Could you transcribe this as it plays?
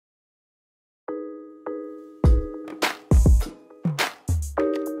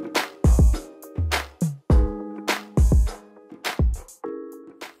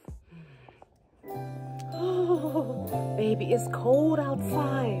baby. It's cold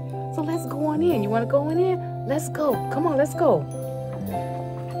outside. So let's go on in. You want to go on in? Let's go. Come on, let's go.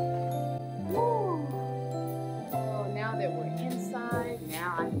 Oh, now that we're inside,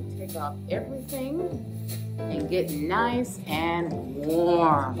 now I can take off everything and get nice and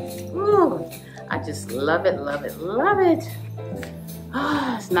warm. Ooh, I just love it, love it, love it.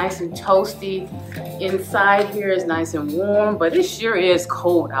 Ah, it's nice and toasty. Inside here is nice and warm, but it sure is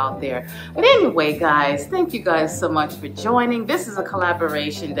cold out there. But anyway, guys, thank you guys so much for joining. This is a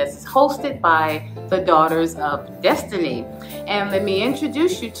collaboration that's hosted by the Daughters of Destiny. And let me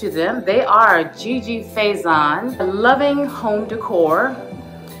introduce you to them. They are Gigi Faison, Loving Home Decor,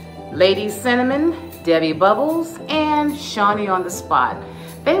 Lady Cinnamon, Debbie Bubbles, and Shawni On The Spot.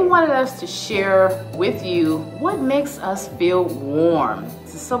 They wanted us to share with you what makes us feel warm.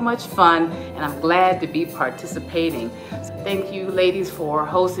 This is so much fun, and I'm glad to be participating. So thank you, ladies, for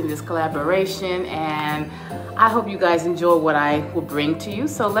hosting this collaboration, and I hope you guys enjoy what I will bring to you.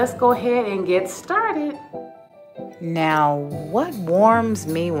 So let's go ahead and get started. Now, what warms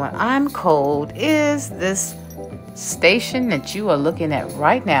me when I'm cold is this station that you are looking at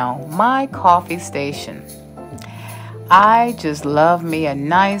right now, my coffee station. I just love me a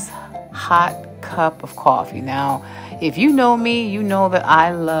nice hot cup of coffee. Now, if you know me, you know that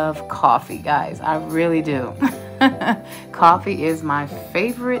I love coffee, guys. I really do. Coffee is my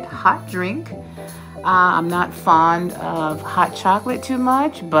favorite hot drink. I'm not fond of hot chocolate too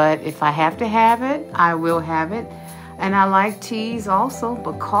much, but if I have to have it, I will have it. And I like teas also,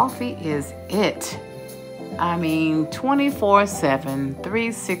 but coffee is it. I mean, 24/7,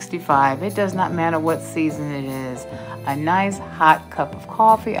 365. It does not matter what season it is. A nice hot cup of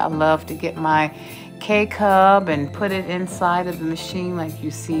coffee. I love to get my K-Cub and put it inside of the machine like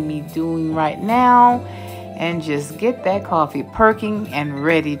you see me doing right now, and just get that coffee perking and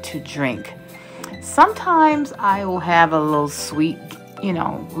ready to drink. Sometimes I will have a little sweet, a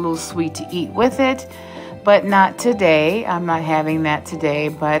little sweet to eat with it, but not today. I'm not having that today,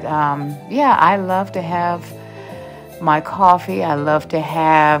 but yeah, I love to have my coffee. I love to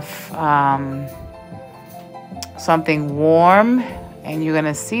have something warm, and you're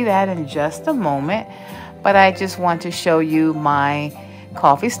gonna see that in just a moment. But I just want to show you my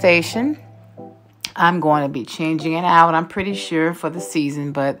coffee station. I'm going to be changing it out, I'm pretty sure, for the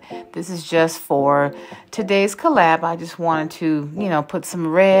season, but this is just for today's collab. I just wanted to, put some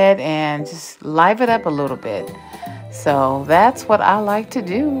red and just liven it up a little bit. So that's what I like to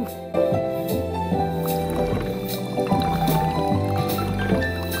do.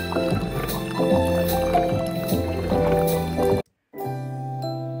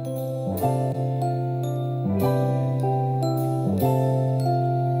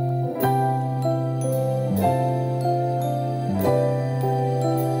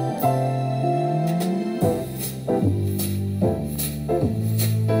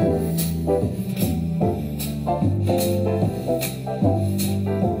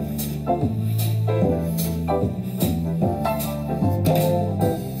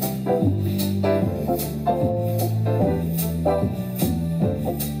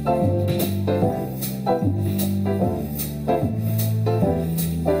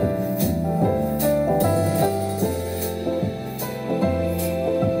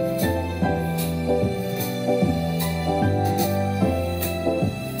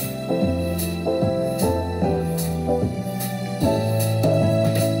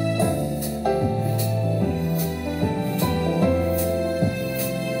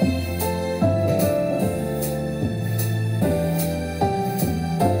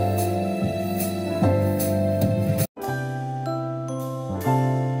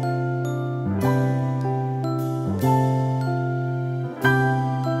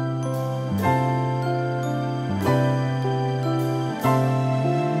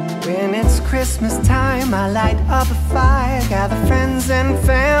 Christmas time, I light up a fire, gather friends and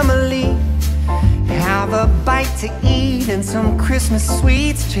family, have a bite to eat and some Christmas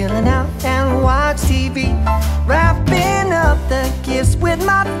sweets, chilling out and watch TV, wrapping up the gifts with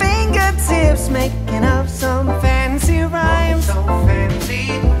my fingertips, making up some fancy rhymes. So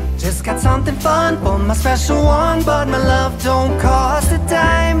fancy. Just got something fun for my special one, but my love don't cost a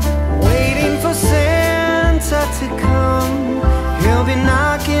dime. Waiting for Santa to come, he'll be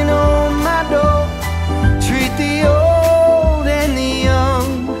knocking on my door. Treat the old and the young,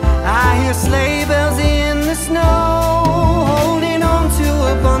 I hear sleigh bells in the snow. Holding on to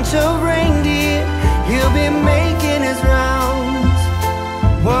a bunch of reindeer, he'll be making his rounds,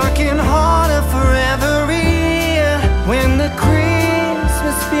 working harder for every year. When the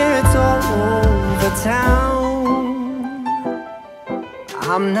Christmas spirit's all over town,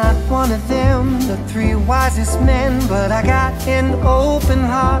 I'm not one of them, the three wisest men, but I got an open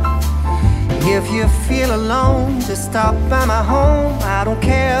heart. If you feel alone, just stop by my home. I don't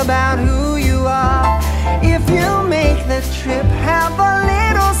care about who you are. If you make the trip, have a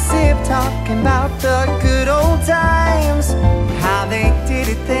little sip, talking about the good old times, how they did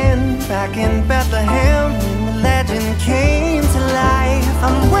it then, back in Bethlehem, when the legend came to life.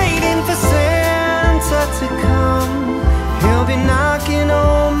 I'm waiting for Santa to come. He'll be knocking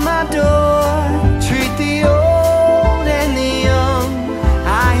on my door. Treat the old and the young.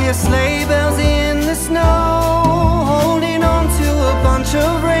 I hear sleigh bells in the snow, holding on to a bunch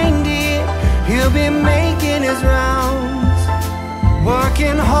of reindeer. He'll be making his rounds,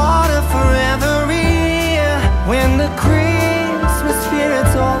 working harder for every year, when the Christmas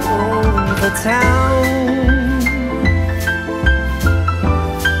spirit's all over town.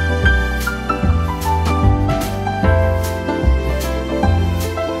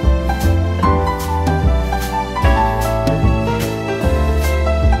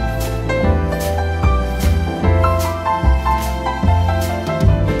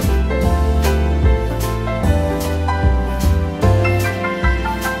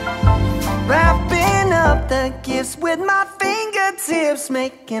 The gifts with my fingertips,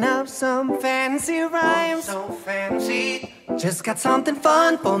 making up some fancy rhymes. So fancy. Just got something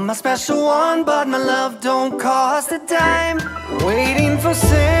fun for my special one, but my love don't cost a dime. Waiting for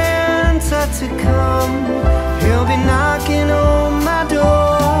Santa to come. He'll be knocking on my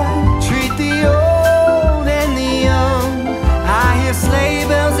door. Treat the old and the young. I hear sleigh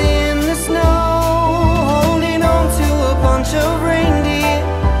bells in the snow, holding on to a bunch of reindeer.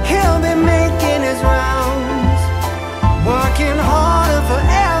 He'll be making his rounds, working harder for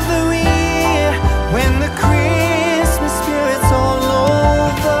every year, when the Christmas spirit's all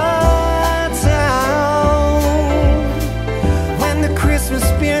over town. When the Christmas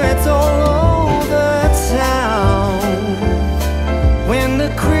spirit's all over town. When the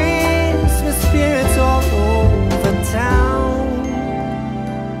Christmas spirit's all over town.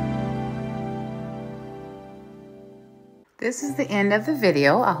 This is the end of the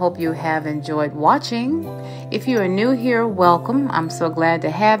video. I hope you have enjoyed watching. If you are new here, welcome. I'm so glad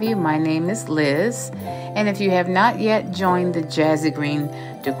to have you. My name is Liz. And if you have not yet joined the Jazigreen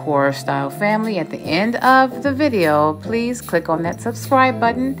Decor Style family, at the end of the video, please click on that subscribe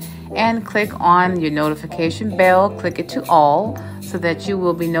button and click on your notification bell. Click it to all so that you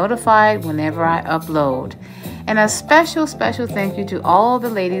will be notified whenever I upload. And a special thank you to all the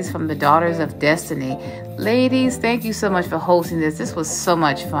ladies from the Daughters of Destiny. Ladies, thank you so much for hosting this. This was so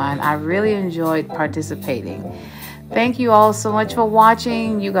much fun. I really enjoyed participating. Thank you all so much for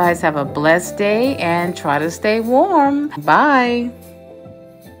watching. You guys have a blessed day and try to stay warm. Bye.